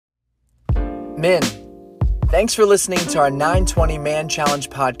Men, thanks for listening to our 920 Man Challenge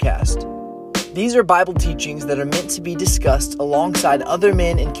podcast. These are Bible teachings that are meant to be discussed alongside other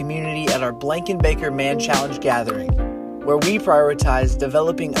men in community at our Blankenbaker Man Challenge gathering, where we prioritize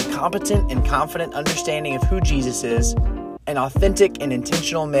developing a competent and confident understanding of who Jesus is and authentic and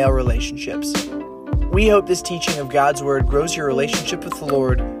intentional male relationships. We hope this teaching of God's Word grows your relationship with the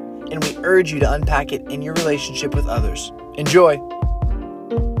Lord, and we urge you to unpack it in your relationship with others. Enjoy!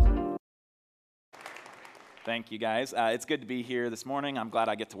 Thank you, guys. It's good to be here this morning. I'm glad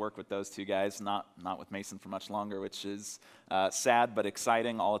I get to work with those two guys, not with Mason for much longer, which is sad but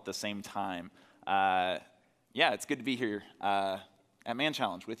exciting all at the same time. It's good to be here at Man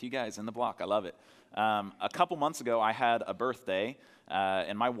Challenge with you guys in the block. I love it. A couple months ago, I had a birthday,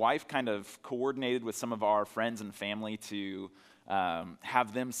 and my wife kind of coordinated with some of our friends and family to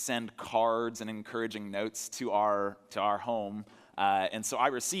have them send cards and encouraging notes to our home. And so I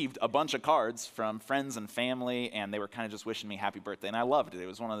received a bunch of cards from friends and family, and they were kind of just wishing me happy birthday, and I loved it. It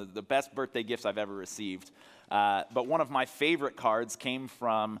was one of the best birthday gifts I've ever received. But one of my favorite cards came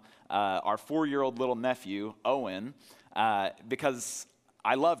from our 4-year-old little nephew, Owen, because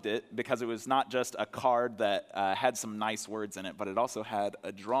I loved it, because it was not just a card that had some nice words in it, but it also had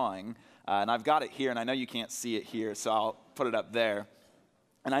a drawing. And I've got it here, and I know you can't see it here, so I'll put it up there.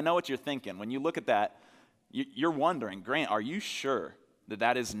 And I know what you're thinking. When you look at that, you're wondering, Grant, are you sure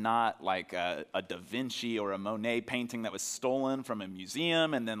that is not like a Da Vinci or a Monet painting that was stolen from a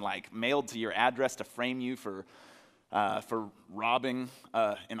museum and then like mailed to your address to frame you for robbing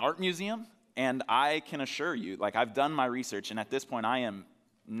an art museum? And I can assure you, like, I've done my research, and at this point I am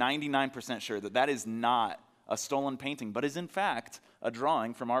 99% sure that is not a stolen painting, but is in fact a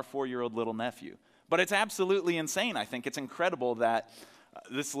drawing from our 4-year-old little nephew. But it's absolutely insane. I think it's incredible that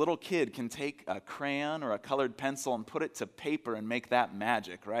this little kid can take a crayon or a colored pencil and put it to paper and make that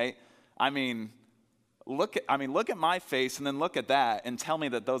magic, right? I mean, look at my face and then look at that and tell me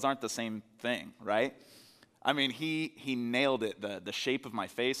that those aren't the same thing, right? I mean, he nailed it. The shape of my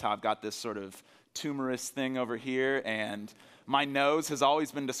face, how I've got this sort of tumorous thing over here, and my nose has always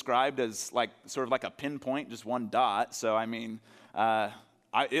been described as like sort of like a pinpoint, just one dot. So I mean,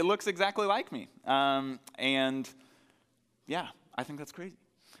 it looks exactly like me, and yeah. I think that's crazy.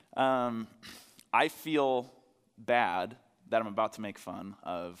 I feel bad that I'm about to make fun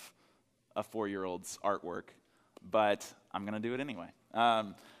of a 4-year-old's artwork, but I'm going to do it anyway.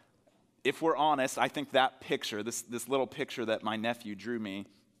 If we're honest, I think that picture, this little picture that my nephew drew me,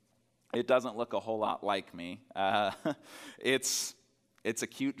 it doesn't look a whole lot like me. It's a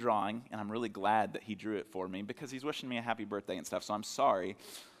cute drawing, and I'm really glad that he drew it for me because he's wishing me a happy birthday and stuff, so I'm sorry.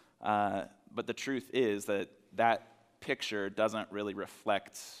 But the truth is that picture doesn't really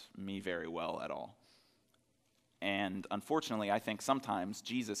reflect me very well at all. And unfortunately, I think sometimes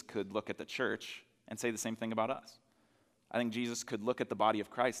Jesus could look at the church and say the same thing about us. I think Jesus could look at the body of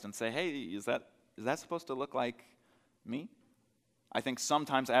Christ and say, hey, is that supposed to look like me? I think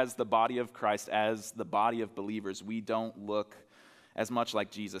sometimes as the body of Christ, as the body of believers, we don't look as much like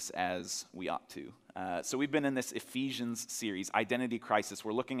Jesus as we ought to. So we've been in this Ephesians series, Identity Crisis.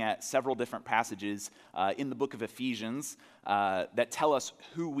 We're looking at several different passages in the book of Ephesians that tell us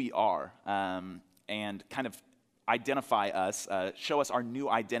who we are and kind of identify us, show us our new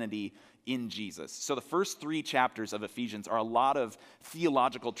identity in Jesus. So the first 3 chapters of Ephesians are a lot of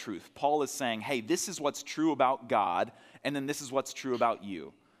theological truth. Paul is saying, hey, this is what's true about God, and then this is what's true about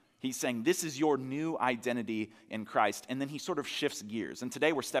you. He's saying this is your new identity in Christ, and then he sort of shifts gears. And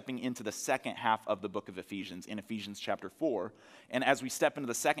today we're stepping into the second half of the book of Ephesians, in Ephesians chapter 4. And as we step into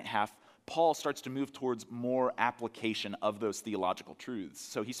the second half, Paul starts to move towards more application of those theological truths.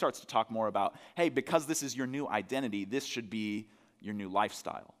 So he starts to talk more about, hey, because this is your new identity, this should be your new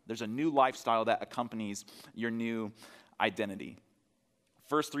lifestyle. There's a new lifestyle that accompanies your new identity.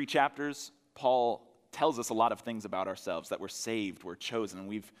 First 3 chapters, Paul tells us a lot of things about ourselves, that we're saved, we're chosen, and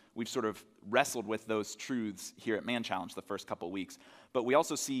we've sort of wrestled with those truths here at Man Challenge the first couple of weeks. But we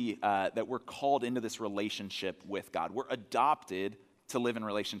also see that we're called into this relationship with God. We're adopted to live in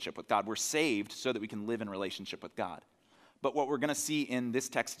relationship with God. We're saved so that we can live in relationship with God. But what we're going to see in this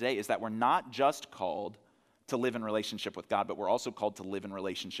text today is that we're not just called to live in relationship with God, but we're also called to live in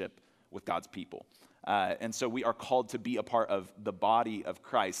relationship with God's people. And so we are called to be a part of the body of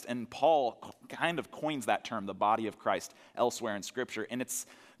Christ. And Paul kind of coins that term, the body of Christ, elsewhere in Scripture. And it's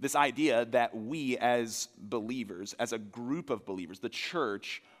this idea that we as believers, as a group of believers, the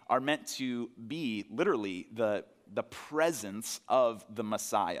church, are meant to be literally the presence of the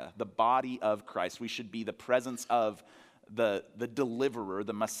Messiah, the body of Christ. We should be the presence of the deliverer,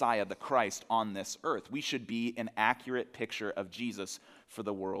 the Messiah, the Christ on this earth. We should be an accurate picture of Jesus for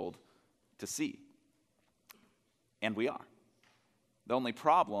the world to see. And we are. The only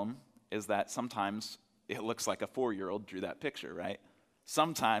problem is that sometimes it looks like a 4-year-old drew that picture, right?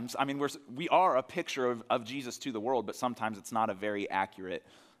 Sometimes, we are a picture of Jesus to the world, but sometimes it's not a very accurate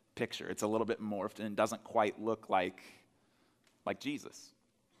picture. It's a little bit morphed and it doesn't quite look like Jesus.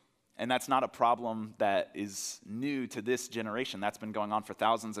 And that's not a problem that is new to this generation. That's been going on for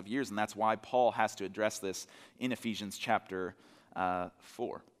thousands of years, and that's why Paul has to address this in Ephesians chapter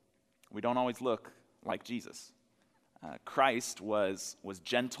 4. We don't always look like Jesus. Christ was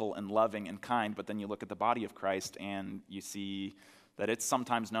gentle and loving and kind, but then you look at the body of Christ and you see that it's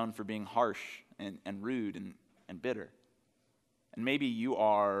sometimes known for being harsh and rude and bitter. And maybe you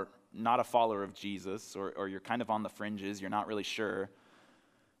are not a follower of Jesus, or you're kind of on the fringes, you're not really sure.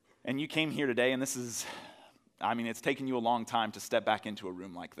 And you came here today, and it's taken you a long time to step back into a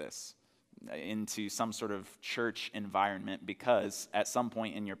room like this, into some sort of church environment, because at some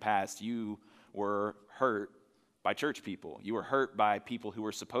point in your past, you were hurt by church people. You were hurt by people who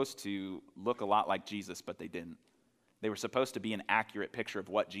were supposed to look a lot like Jesus, but they didn't. They were supposed to be an accurate picture of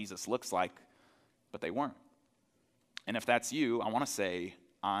what Jesus looks like, but they weren't. And if that's you, I want to say,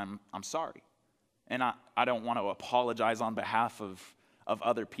 I'm sorry. And I don't want to apologize on behalf of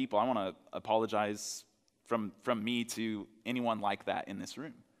other people. I want to apologize from me to anyone like that in this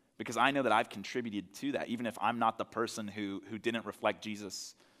room, because I know that I've contributed to that. Even if I'm not the person who didn't reflect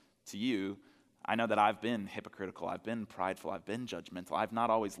Jesus to you, I know that I've been hypocritical, I've been prideful, I've been judgmental, I've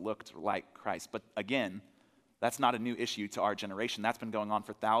not always looked like Christ. But again, that's not a new issue to our generation. That's been going on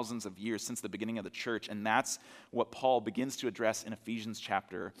for thousands of years, since the beginning of the church, and that's what Paul begins to address in Ephesians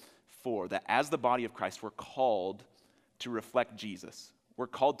chapter 4, that as the body of Christ, we're called to reflect Jesus. We're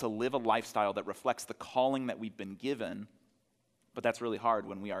called to live a lifestyle that reflects the calling that we've been given, but that's really hard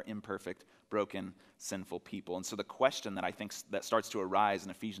when we are imperfect, broken, sinful people. And so the question that I think that starts to arise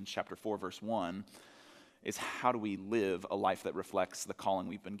in Ephesians chapter 4, verse 1, is how do we live a life that reflects the calling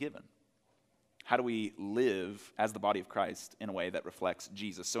we've been given? How do we live as the body of Christ in a way that reflects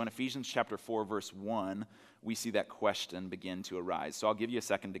Jesus? So in Ephesians chapter 4, verse 1, we see that question begin to arise. So I'll give you a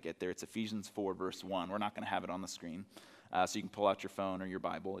second to get there. It's Ephesians 4, verse 1. We're not going to have it on the screen, so you can pull out your phone or your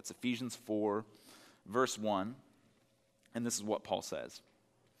Bible. It's Ephesians 4, verse 1, and this is what Paul says.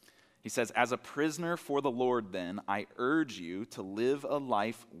 He says, "As a prisoner for the Lord, then, I urge you to live a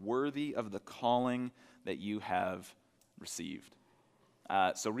life worthy of the calling that you have received."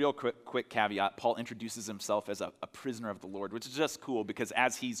 So real quick caveat, Paul introduces himself as a prisoner of the Lord, which is just cool because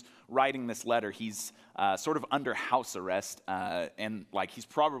as he's writing this letter, he's sort of under house arrest, and he's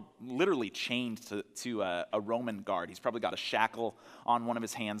probably literally chained to a Roman guard. He's probably got a shackle on one of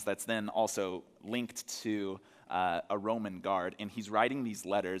his hands that's then also linked to a Roman guard, and he's writing these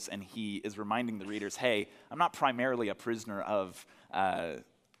letters, and he is reminding the readers, hey, I'm not primarily a prisoner of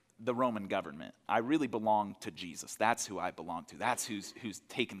the Roman government. I really belong to Jesus. That's who I belong to. That's who's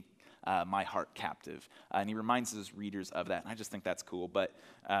taken my heart captive. And he reminds his readers of that, and I just think that's cool. But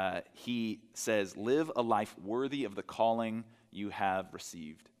he says, live a life worthy of the calling you have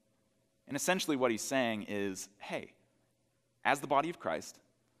received. And essentially what he's saying is, hey, as the body of Christ,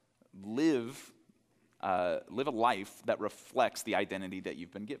 live a life that reflects the identity that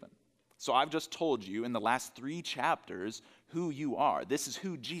you've been given. So I've just told you in the last 3 chapters who you are. This is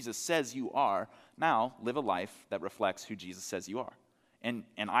who Jesus says you are. Now, live a life that reflects who Jesus says you are. And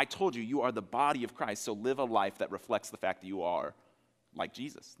I told you, you are the body of Christ, so live a life that reflects the fact that you are like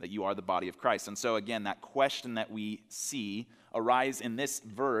Jesus, that you are the body of Christ. And so again, that question that we see arise in this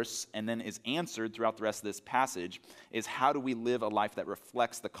verse and then is answered throughout the rest of this passage is, how do we live a life that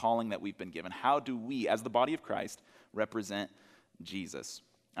reflects the calling that we've been given? How do we, as the body of Christ, represent Jesus?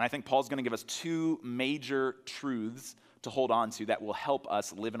 And I think Paul's going to give us 2 major truths to hold on to that will help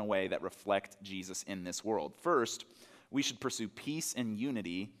us live in a way that reflect Jesus in this world. First, we should pursue peace and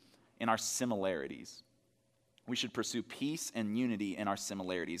unity in our similarities. We should pursue peace and unity in our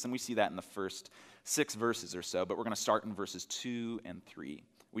similarities. And we see that in the first 6 verses or so, but we're going to start in verses 2 and 3.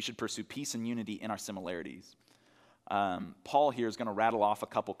 We should pursue peace and unity in our similarities. Paul here is going to rattle off a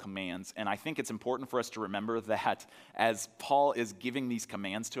couple commands, and I think it's important for us to remember that as Paul is giving these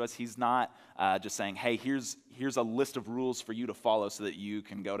commands to us, he's not just saying, hey, here's a list of rules for you to follow so that you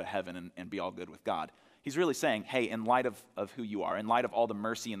can go to heaven and be all good with God. He's really saying, hey, in light of who you are, in light of all the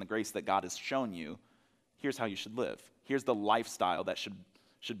mercy and the grace that God has shown you, here's how you should live. Here's the lifestyle that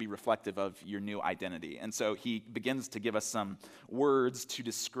should be reflective of your new identity. And so he begins to give us some words to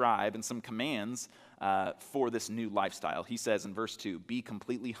describe and some commands for this new lifestyle. He says in verse 2, be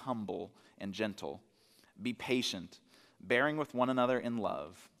completely humble and gentle. Be patient, bearing with one another in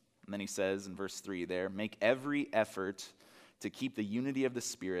love. And then he says in verse 3 there, make every effort to keep the unity of the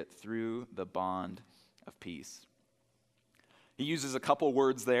Spirit through the bond of peace. He uses a couple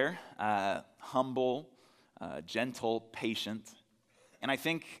words there, humble, gentle, patient. And I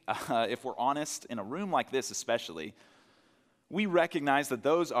think if we're honest, in a room like this especially, we recognize that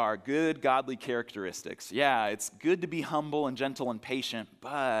those are good, godly characteristics. Yeah, it's good to be humble and gentle and patient,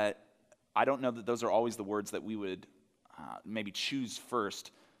 but I don't know that those are always the words that we would maybe choose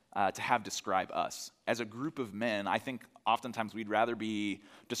first to have describe us. As a group of men, I think oftentimes we'd rather be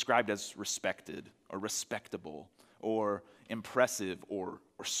described as respected or respectable or impressive or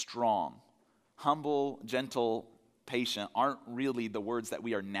strong. Humble, gentle, patient aren't really the words that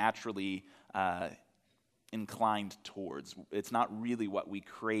we are naturally inclined towards. It's not really what we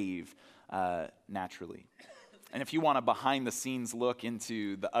crave naturally. And if you want a behind-the-scenes look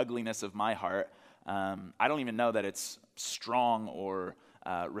into the ugliness of my heart, I don't even know that it's strong or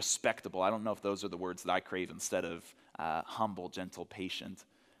respectable. I don't know if those are the words that I crave instead of humble, gentle, patient.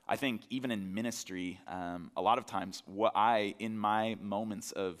 I think even in ministry, a lot of times what I, in my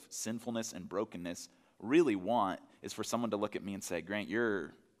moments of sinfulness and brokenness, really want is for someone to look at me and say, Grant,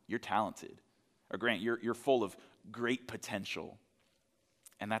 you're talented. Or Grant, you're full of great potential.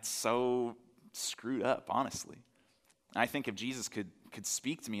 And that's so screwed up, honestly. And I think if Jesus could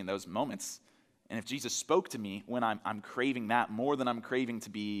speak to me in those moments, and if Jesus spoke to me when I'm craving that more than I'm craving to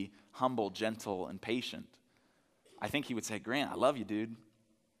be humble, gentle, and patient, I think he would say, Grant, I love you, dude.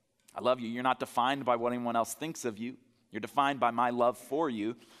 I love you. You're not defined by what anyone else thinks of you. You're defined by my love for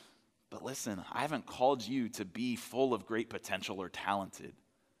you. But listen, I haven't called you to be full of great potential or talented.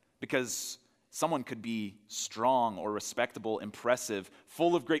 Because someone could be strong or respectable, impressive,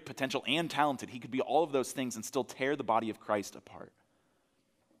 full of great potential and talented. He could be all of those things and still tear the body of Christ apart.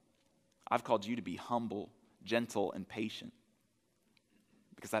 I've called you to be humble, gentle, and patient.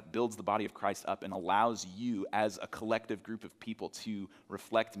 Because that builds the body of Christ up and allows you as a collective group of people to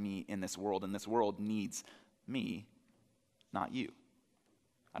reflect me in this world. And this world needs me, not you.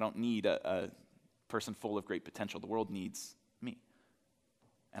 I don't need a person full of great potential. The world needs me.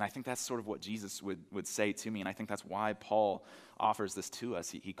 And I think that's sort of what Jesus would say to me. And I think that's why Paul offers this to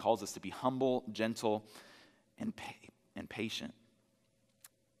us. He calls us to be humble, gentle, and patient.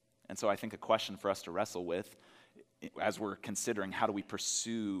 And so I think a question for us to wrestle with as we're considering how do we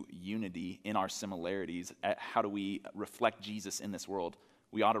pursue unity in our similarities, how do we reflect Jesus in this world,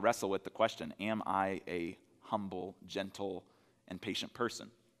 we ought to wrestle with the question, am I a humble, gentle, and patient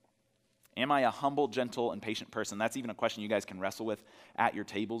person? Am I a humble, gentle, and patient person? That's even a question you guys can wrestle with at your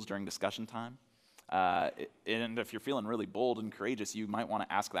tables during discussion time. And if you're feeling really bold and courageous, you might want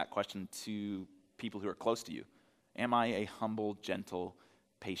to ask that question to people who are close to you. Am I a humble, gentle,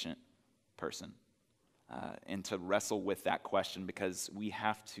 patient person? And to wrestle with that question, because we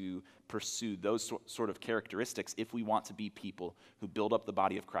have to pursue those sort of characteristics if we want to be people who build up the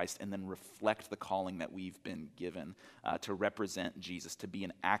body of Christ and then reflect the calling that we've been given to represent Jesus, to be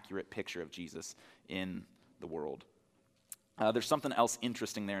an accurate picture of Jesus in the world. There's something else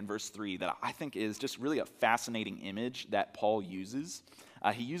interesting there in verse 3 that I think is just really a fascinating image that Paul uses.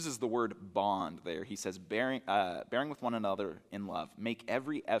 He uses the word bond there. He says, bearing with one another in love. Make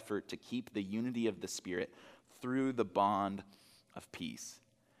every effort to keep the unity of the Spirit through the bond of peace.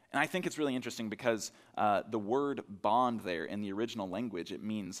 And I think it's really interesting because the word bond there in the original language, it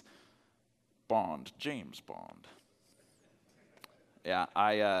means Bond, James Bond. Yeah,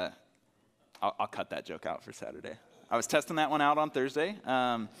 I'll cut that joke out for Saturday. I was testing that one out on Thursday.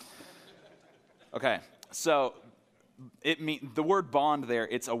 Okay, so the word bond there,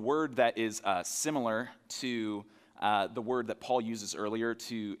 it's a word that is similar to the word that Paul uses earlier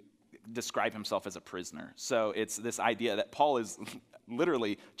to describe himself as a prisoner. So it's this idea that Paul is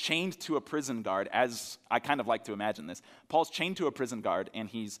literally chained to a prison guard, as I kind of like to imagine this. Paul's chained to a prison guard, and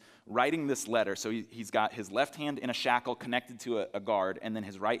he's writing this letter. So he's got his left hand in a shackle connected to a guard, and then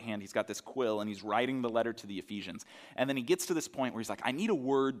his right hand, he's got this quill, and he's writing the letter to the Ephesians. And then he gets to this point where he's like, I need a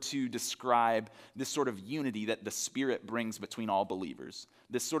word to describe this sort of unity that the Spirit brings between all believers.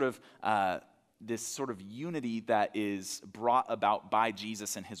 This sort of unity that is brought about by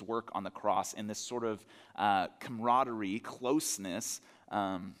Jesus and his work on the cross, and this sort of camaraderie, closeness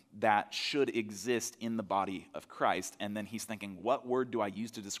that should exist in the body of Christ. And then he's thinking, what word do I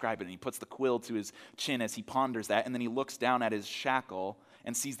use to describe it? And he puts the quill to his chin as he ponders that, and then he looks down at his shackle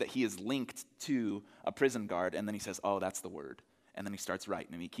and sees that he is linked to a prison guard, and then he says, oh, that's the word. And then he starts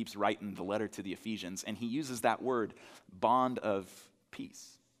writing, and he keeps writing the letter to the Ephesians, and he uses that word, bond of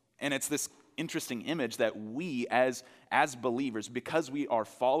peace. And it's this interesting image that we as believers, because we are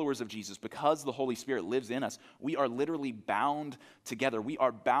followers of Jesus, because the Holy Spirit lives in us, we are literally bound together. We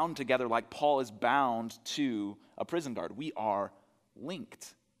are bound together like Paul is bound to a prison guard. We are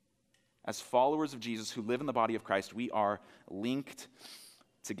linked. As followers of Jesus who live in the body of Christ, we are linked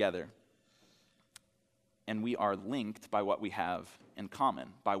together. And we are linked by what we have in common,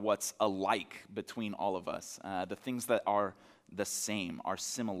 by what's alike between all of us, the things that are the same, our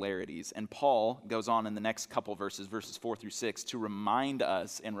similarities. And Paul goes on in the next couple verses 4 through 6, to remind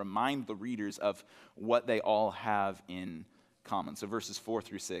us and remind the readers of what they all have in common. So verses 4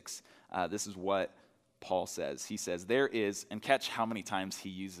 through 6, this is what Paul says. He says, there is, and catch how many times he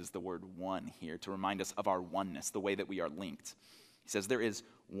uses the word one here to remind us of our oneness, the way that we are linked. He says, there is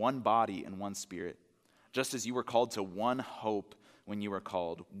one body and one spirit, just as you were called to one hope when you were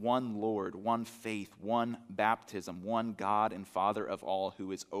called, one Lord, one faith, one baptism, one God and Father of all,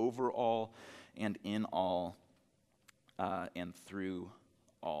 who is over all and in all and through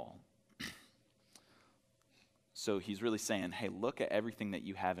all. So he's really saying, hey, look at everything that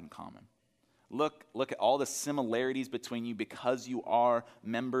you have in common. Look at all the similarities between you because you are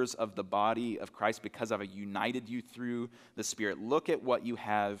members of the body of Christ, because I've united you through the Spirit. Look at what you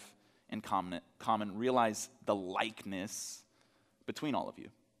have in common. Realize the likeness between all of you.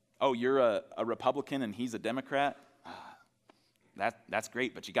 Oh, you're a Republican and he's a Democrat? That's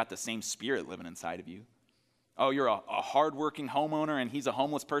great, but you got the same Spirit living inside of you. Oh, you're a hardworking homeowner and he's a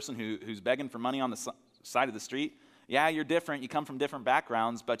homeless person who's begging for money on the side of the street? Yeah, you're different. You come from different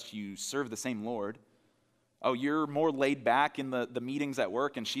backgrounds, but you serve the same Lord. Oh, you're more laid back in the meetings at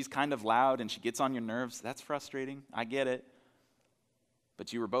work, and she's kind of loud, and she gets on your nerves. That's frustrating. I get it.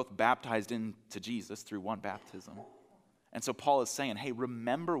 But you were both baptized into Jesus through one baptism. And so Paul is saying, hey,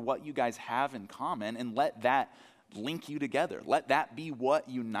 remember what you guys have in common, and let that link you together. Let that be what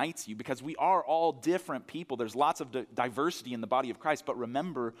unites you, because we are all different people. There's lots of diversity in the body of Christ, but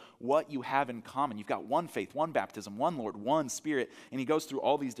remember what you have in common. You've got one faith, one baptism, one Lord, one Spirit, and he goes through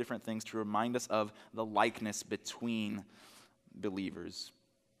all these different things to remind us of the likeness between believers.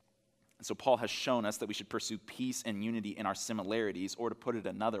 And so Paul has shown us that we should pursue peace and unity in our similarities, or to put it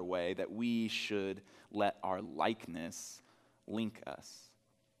another way, that we should let our likeness link us.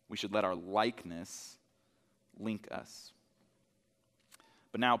 We should let our likeness link us.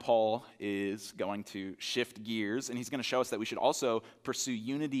 But now Paul is going to shift gears, and he's going to show us that we should also pursue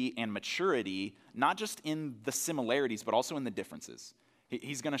unity and maturity, not just in the similarities, but also in the differences.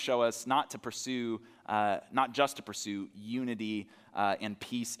 He's going to show us not just to pursue unity and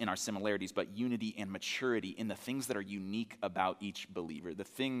peace in our similarities, but unity and maturity in the things that are unique about each believer, the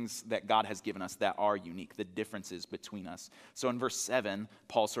things that God has given us that are unique, the differences between us. So in verse 7,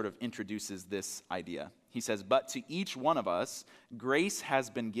 Paul sort of introduces this idea. He says, but to each one of us, grace has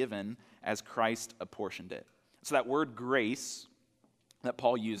been given as Christ apportioned it. So that word grace that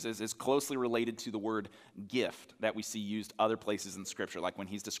Paul uses is closely related to the word gift that we see used other places in Scripture, like when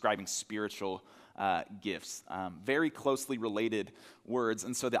he's describing spiritual gifts. Very closely related words.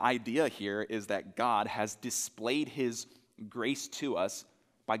 And so the idea here is that God has displayed his grace to us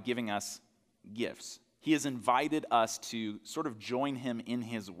by giving us gifts. He has invited us to sort of join him in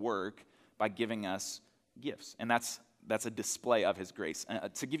his work by giving us gifts. And that's a display of his grace.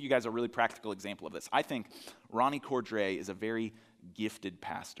 To give you guys a really practical example of this, I think Ronnie Cordray is a very gifted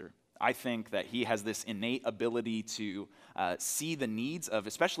pastor. I think that he has this innate ability to see the needs of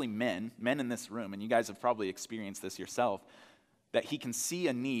especially men in this room, and you guys have probably experienced this yourself, that he can see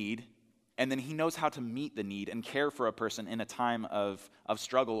a need and then he knows how to meet the need and care for a person in a time of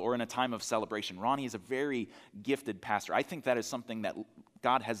struggle or in a time of celebration. Ronnie is a very gifted pastor. I think that is something that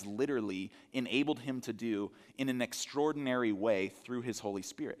God has literally enabled him to do in an extraordinary way through his Holy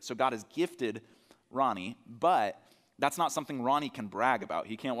Spirit. So God has gifted Ronnie, but that's not something Ronnie can brag about.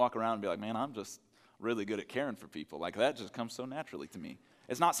 He can't walk around and be like, man, I'm just really good at caring for people. Like, that just comes so naturally to me.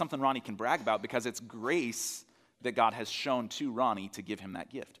 It's not something Ronnie can brag about because it's grace that God has shown to Ronnie to give him that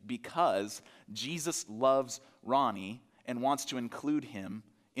gift. Because Jesus loves Ronnie and wants to include him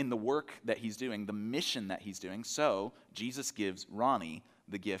in the work that he's doing, the mission that he's doing. So Jesus gives Ronnie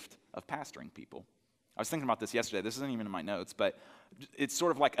the gift of pastoring people. I was thinking about this yesterday. This isn't even in my notes, but it's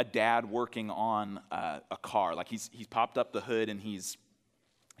sort of like a dad working on a car. Like he's popped up the hood and he's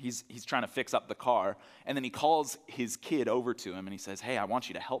trying to fix up the car, and then he calls his kid over to him and he says, hey, I want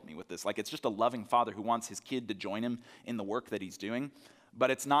you to help me with this. Like, it's just a loving father who wants his kid to join him in the work that he's doing.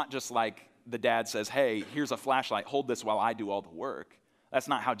 But it's not just like the dad says, hey, here's a flashlight, hold this while I do all the work. That's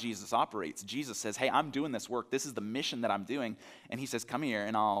not how Jesus operates. Jesus says, hey, I'm doing this work. This is the mission that I'm doing. And he says, come here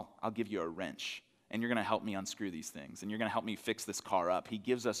and I'll give you a wrench and you're going to help me unscrew these things, and you're going to help me fix this car up. He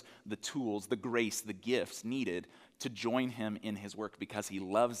gives us the tools, the grace, the gifts needed to join him in his work because he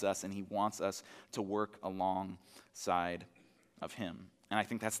loves us and he wants us to work alongside of him. And I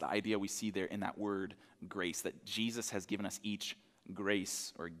think that's the idea we see there in that word grace, that Jesus has given us each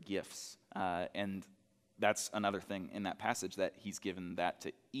grace or gifts. And that's another thing in that passage, that he's given that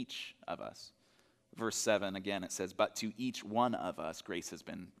to each of us. Verse 7, again, it says, but to each one of us grace has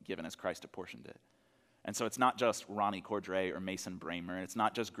been given as Christ apportioned it. And so it's not just Ronnie Cordray or Mason Bramer. It's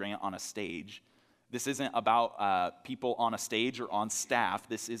not just Grant on a stage. This isn't about people on a stage or on staff.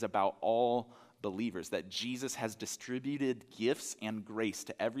 This is about all believers, that Jesus has distributed gifts and grace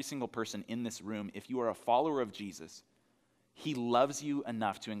to every single person in this room. If you are a follower of Jesus, he loves you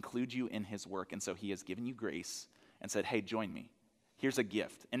enough to include you in his work. And so he has given you grace and said, hey, join me. Here's a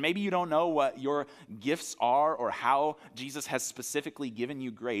gift. And maybe you don't know what your gifts are or how Jesus has specifically given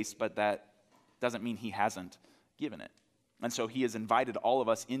you grace, but that doesn't mean he hasn't given it. And so he has invited all of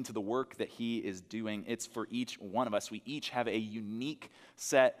us into the work that he is doing. It's for each one of us. We each have a unique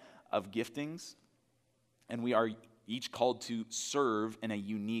set of giftings, and we are each called to serve in a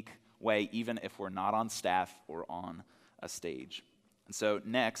unique way, even if we're not on staff or on a stage. And so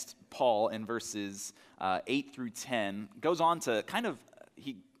next, Paul in verses 8 through 10 goes on to kind of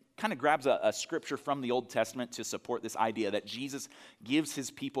grabs a scripture from the Old Testament to support this idea that Jesus gives his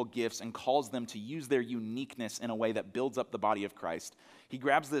people gifts and calls them to use their uniqueness in a way that builds up the body of Christ. He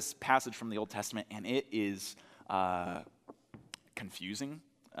grabs this passage from the Old Testament, and it is confusing,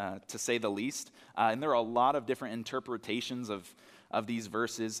 to say the least. And there are a lot of different interpretations of these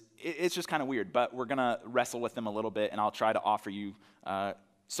verses. It's just kind of weird, but we're going to wrestle with them a little bit, and I'll try to offer you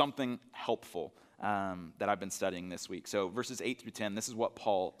something helpful that I've been studying this week. So verses 8 through 10, this is what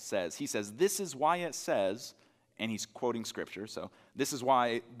Paul says. He says, this is why it says, and he's quoting scripture, so this is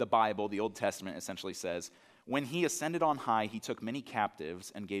why the Bible, the Old Testament, essentially says, when he ascended on high, he took many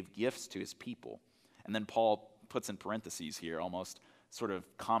captives and gave gifts to his people. And then Paul puts in parentheses here, almost sort of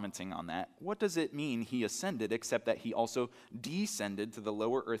commenting on that. What does it mean he ascended, except that he also descended to the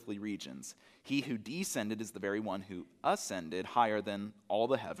lower earthly regions? He who descended is the very one who ascended higher than all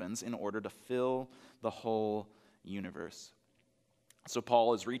the heavens in order to fill the whole universe. So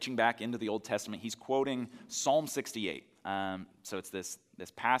Paul is reaching back into the Old Testament. He's quoting Psalm 68. So it's this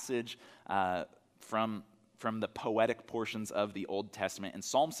passage from the poetic portions of the Old Testament. And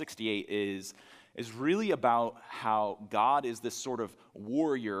Psalm 68 is really about how God is this sort of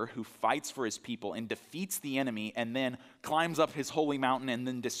warrior who fights for his people and defeats the enemy and then climbs up his holy mountain and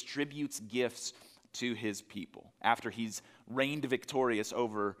then distributes gifts to his people after he's reigned victorious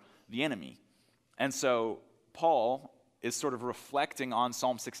over the enemy. And so Paul is sort of reflecting on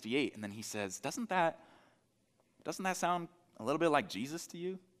Psalm 68, and then he says, doesn't that sound a little bit like Jesus to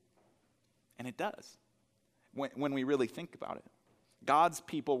you? And it does, when we really think about it. God's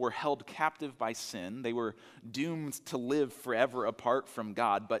people were held captive by sin. They were doomed to live forever apart from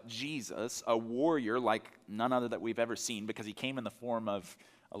God. But Jesus, a warrior like none other that we've ever seen, because he came in the form of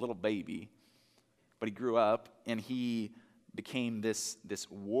a little baby, but he grew up and he became this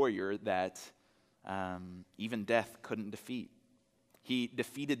warrior that even death couldn't defeat. He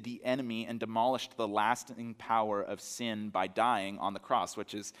defeated the enemy and demolished the lasting power of sin by dying on the cross,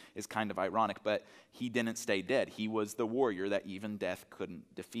 which is kind of ironic, but he didn't stay dead. He was the warrior that even death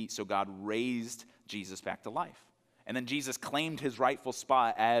couldn't defeat. So God raised Jesus back to life. And then Jesus claimed his rightful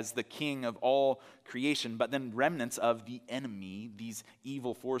spot as the king of all creation, but then remnants of the enemy, these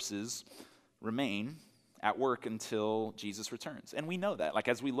evil forces, remain at work until Jesus returns. And we know that. Like,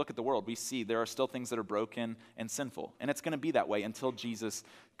 as we look at the world, we see there are still things that are broken and sinful. And it's going to be that way until Jesus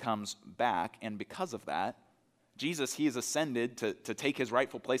comes back. And because of that, Jesus, he is ascended to take his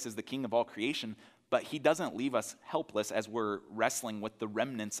rightful place as the king of all creation, but he doesn't leave us helpless as we're wrestling with the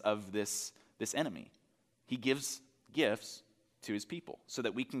remnants of this enemy. He gives gifts to his people so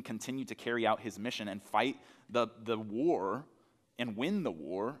that we can continue to carry out his mission and fight the war and win the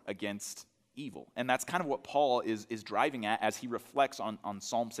war against evil. And that's kind of what Paul is driving at as he reflects on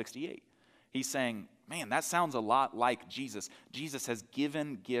Psalm 68. He's saying, man, that sounds a lot like Jesus. Jesus has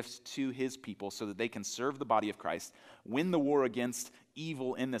given gifts to his people so that they can serve the body of Christ, win the war against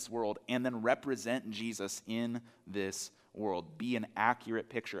evil in this world, and then represent Jesus in this world, be an accurate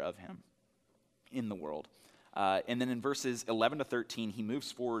picture of him in the world. And then in verses 11 to 13, he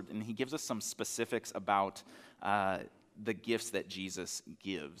moves forward and he gives us some specifics about the gifts that Jesus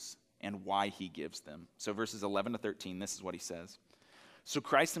gives and why he gives them. So verses 11 to 13, this is what he says. So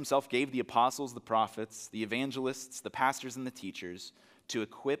Christ himself gave the apostles, the prophets, the evangelists, the pastors, and the teachers to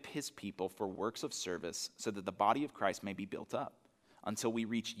equip his people for works of service so that the body of Christ may be built up until we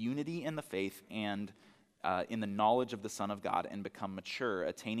reach unity in the faith and in the knowledge of the Son of God and become mature,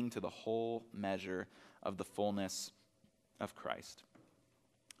 attaining to the whole measure of the fullness of Christ.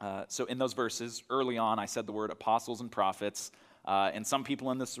 So in those verses, early on, I said the word apostles and prophets, and some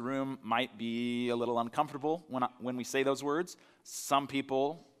people in this room might be a little uncomfortable when we say those words. Some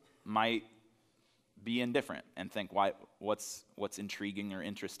people might be indifferent and think, what's intriguing or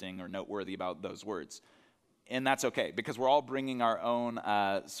interesting or noteworthy about those words? And that's okay, because we're all bringing our own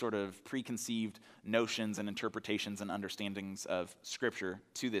sort of preconceived notions and interpretations and understandings of Scripture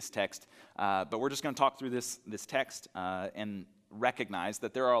to this text. But we're just going to talk through this text and recognize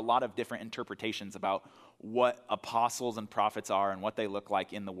that there are a lot of different interpretations about what apostles and prophets are and what they look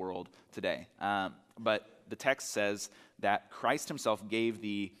like in the world today. But the text says that Christ himself gave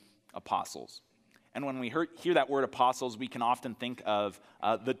the apostles. And when we hear that word apostles, we can often think of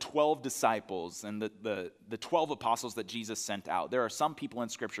the 12 disciples and the 12 apostles that Jesus sent out. There are some people in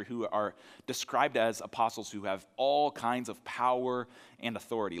Scripture who are described as apostles who have all kinds of power and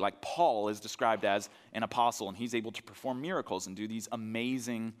authority. Like Paul is described as an apostle, and he's able to perform miracles and do these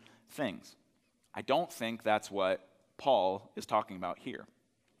amazing things. I don't think that's what Paul is talking about here.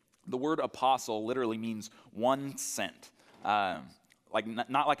 The word apostle literally means 1 cent. Like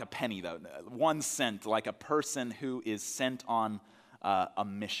not like a penny, though. 1 cent, like a person who is sent on a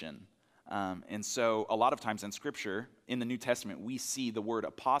mission. And so a lot of times in Scripture, in the New Testament, we see the word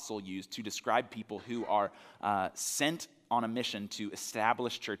apostle used to describe people who are sent on a mission to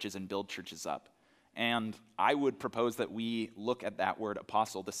establish churches and build churches up. And I would propose that we look at that word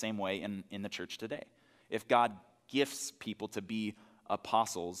apostle the same way in the church today. If God gifts people to be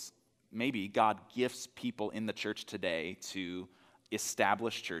apostles, maybe God gifts people in the church today to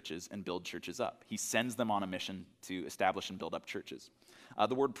establish churches and build churches up. He sends them on a mission to establish and build up churches.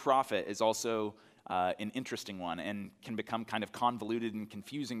 The word prophet is also an interesting one and can become kind of convoluted and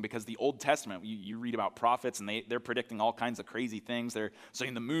confusing because the Old Testament, you read about prophets and they're predicting all kinds of crazy things. They're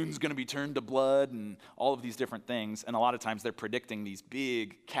saying the moon's going to be turned to blood and all of these different things. And a lot of times they're predicting these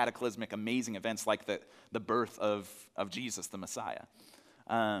big, cataclysmic, amazing events like the birth of Jesus, the Messiah.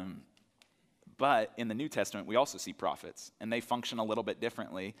 But in the New Testament, we also see prophets, and they function a little bit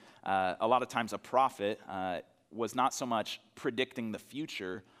differently. A lot of times a prophet was not so much predicting the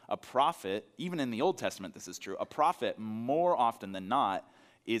future. A prophet, even in the Old Testament this is true, a prophet more often than not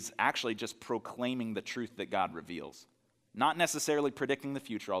is actually just proclaiming the truth that God reveals. Not necessarily predicting the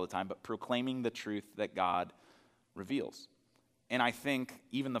future all the time, but proclaiming the truth that God reveals. And I think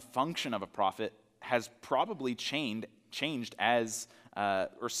even the function of a prophet has probably changed as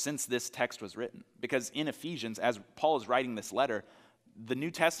or since this text was written. Because in Ephesians, as Paul is writing this letter, the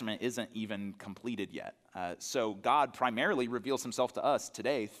New Testament isn't even completed yet. So God primarily reveals himself to us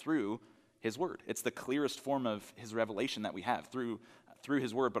today through his word. It's the clearest form of his revelation that we have through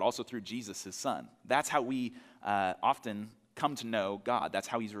his word, but also through Jesus, his son. That's how we often come to know God. That's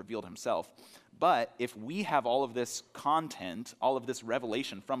how he's revealed himself. But if we have all of this content, all of this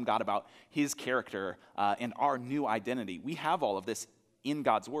revelation from God about his character and our new identity, we have all of this in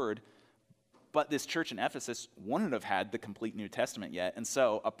God's word, but this church in Ephesus wouldn't have had the complete New Testament yet. And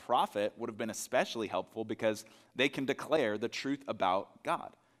so a prophet would have been especially helpful because they can declare the truth about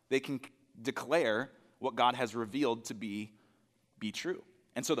God. They can declare what God has revealed to be true.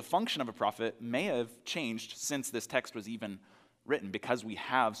 And so the function of a prophet may have changed since this text was even written because we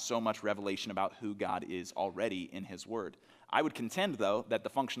have so much revelation about who God is already in his word. I would contend, though, that the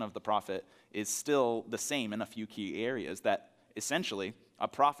function of the prophet is still the same in a few key areas, that essentially a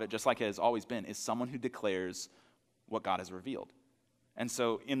prophet, just like it has always been, is someone who declares what God has revealed. And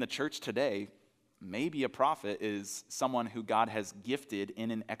so in the church today, maybe a prophet is someone who God has gifted in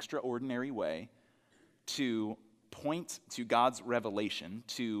an extraordinary way to point to God's revelation,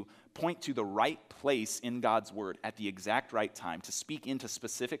 to point to the right place in God's word at the exact right time, to speak into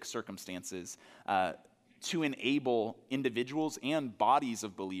specific circumstances, to enable individuals and bodies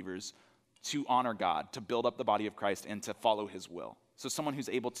of believers to honor God, to build up the body of Christ, and to follow his will. So someone who's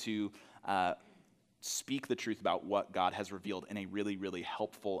able to speak the truth about what God has revealed in a really, really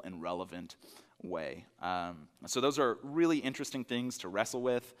helpful and relevant way. So those are really interesting things to wrestle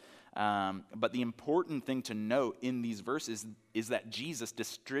with. But the important thing to note in these verses is that Jesus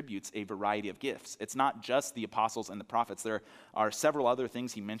distributes a variety of gifts. It's not just the apostles and the prophets. There are several other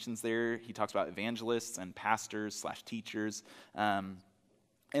things he mentions there. He talks about evangelists and pastors/teachers.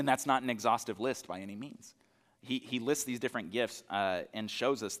 And that's not an exhaustive list by any means. He lists these different gifts and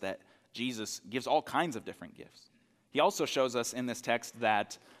shows us that Jesus gives all kinds of different gifts. He also shows us in this text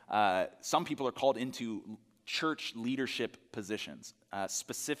that some people are called into church leadership positions,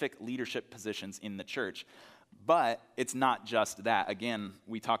 specific leadership positions in the church. But it's not just that. Again,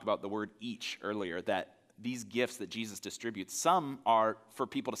 we talked about the word each earlier, that these gifts that Jesus distributes, some are for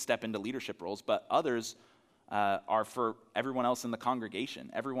people to step into leadership roles, but others are for everyone else in the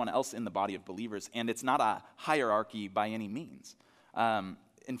congregation, everyone else in the body of believers, and it's not a hierarchy by any means.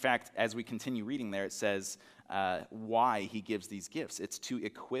 In fact, as we continue reading there, it says why he gives these gifts. It's to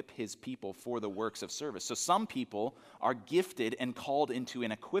equip his people for the works of service. So some people are gifted and called into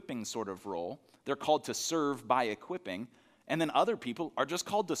an equipping sort of role. They're called to serve by equipping. And then other people are just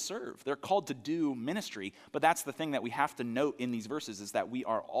called to serve. They're called to do ministry. But that's the thing that we have to note in these verses, is that we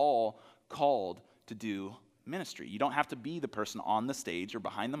are all called to do ministry. You don't have to be the person on the stage or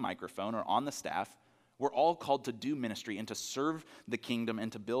behind the microphone or on the staff. We're all called to do ministry and to serve the kingdom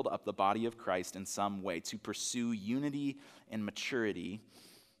and to build up the body of Christ in some way, to pursue unity and maturity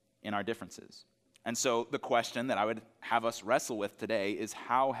in our differences. And so the question that I would have us wrestle with today is,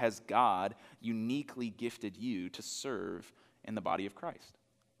 how has God uniquely gifted you to serve in the body of Christ?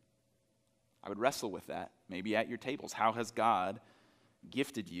 I would wrestle with that, maybe at your tables. How has God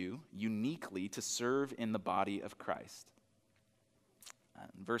gifted you uniquely to serve in the body of Christ?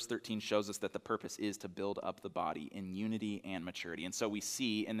 Verse 13 shows us that the purpose is to build up the body in unity and maturity. And so we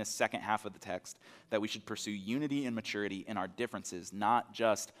see in this second half of the text that we should pursue unity and maturity in our differences, not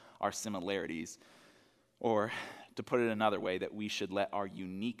just our similarities. Or, to put it another way, that we should let our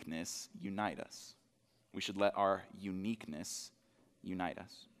uniqueness unite us. We should let our uniqueness unite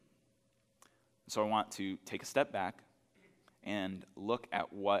us. So I want to take a step back and look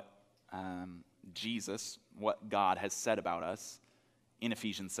at what Jesus, what God has said about us in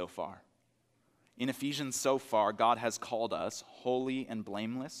Ephesians so far. In Ephesians so far, God has called us holy and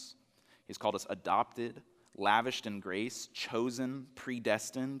blameless. He's called us adopted, lavished in grace, chosen,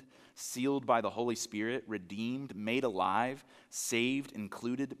 predestined, sealed by the Holy Spirit, redeemed, made alive, saved,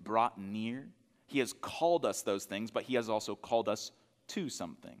 included, brought near. He has called us those things, but he has also called us to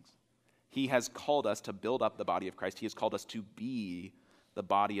some things. He has called us to build up the body of Christ. He has called us to be the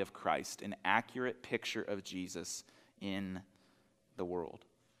body of Christ, an accurate picture of Jesus in the world.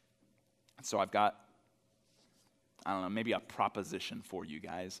 So I've got, maybe a proposition for you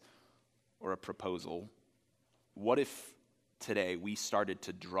guys, or a proposal. What if today we started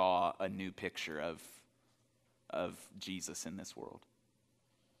to draw a new picture of Jesus in this world?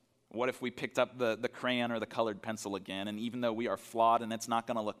 What if we picked up the crayon or the colored pencil again, and even though we are flawed and it's not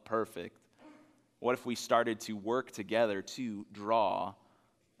going to look perfect, what if we started to work together to draw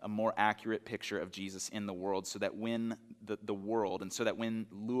a more accurate picture of Jesus in the world, so that when the world, and so that when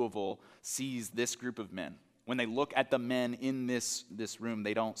Louisville sees this group of men, when they look at the men in this room,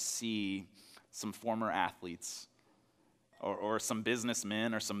 they don't see some former athletes or some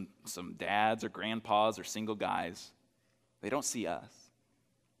businessmen or some dads or grandpas or single guys. They don't see us.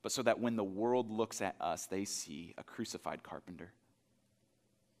 But so that when the world looks at us, they see a crucified carpenter,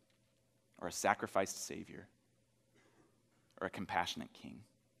 or a sacrificed Savior, or a compassionate King.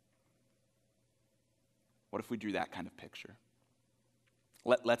 What if we drew that kind of picture?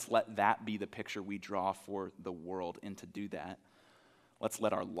 Let's let that be the picture we draw for the world, and to do that, let's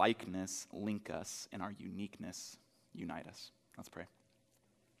let our likeness link us and our uniqueness unite us. Let's pray.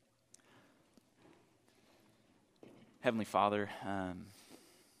 Heavenly Father,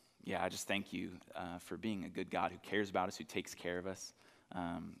 I just thank you for being a good God who cares about us, who takes care of us.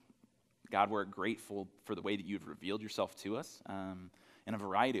 God, we're grateful for the way that you've revealed yourself to us in a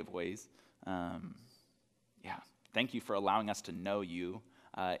variety of ways. Thank you for allowing us to know you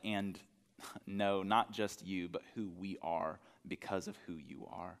and know not just you, but who we are because of who you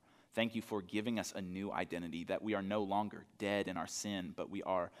are. Thank you for giving us a new identity, that we are no longer dead in our sin, but we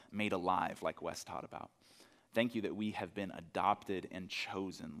are made alive, like Wes taught about. Thank you that we have been adopted and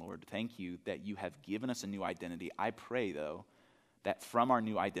chosen, Lord. Thank you that you have given us a new identity. I pray, though, that from our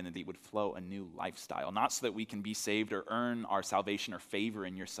new identity would flow a new lifestyle, not so that we can be saved or earn our salvation or favor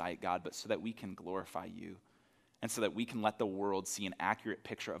in your sight, God, but so that we can glorify you, and so that we can let the world see an accurate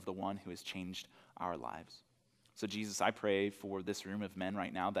picture of the one who has changed our lives. So Jesus, I pray for this room of men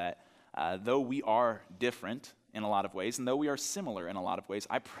right now that though we are different in a lot of ways, and though we are similar in a lot of ways,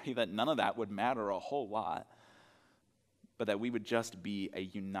 I pray that none of that would matter a whole lot, but that we would just be a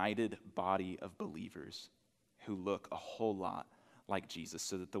united body of believers who look a whole lot like Jesus,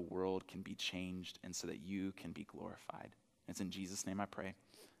 so that the world can be changed and so that you can be glorified. It's in Jesus' name I pray.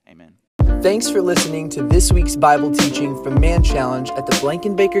 Amen. Thanks for listening to this week's Bible teaching from Man Challenge at the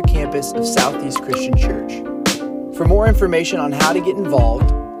Blankenbaker campus of Southeast Christian Church. For more information on how to get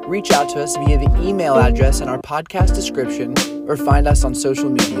involved, reach out to us via the email address in our podcast description or find us on social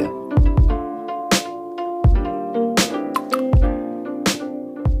media.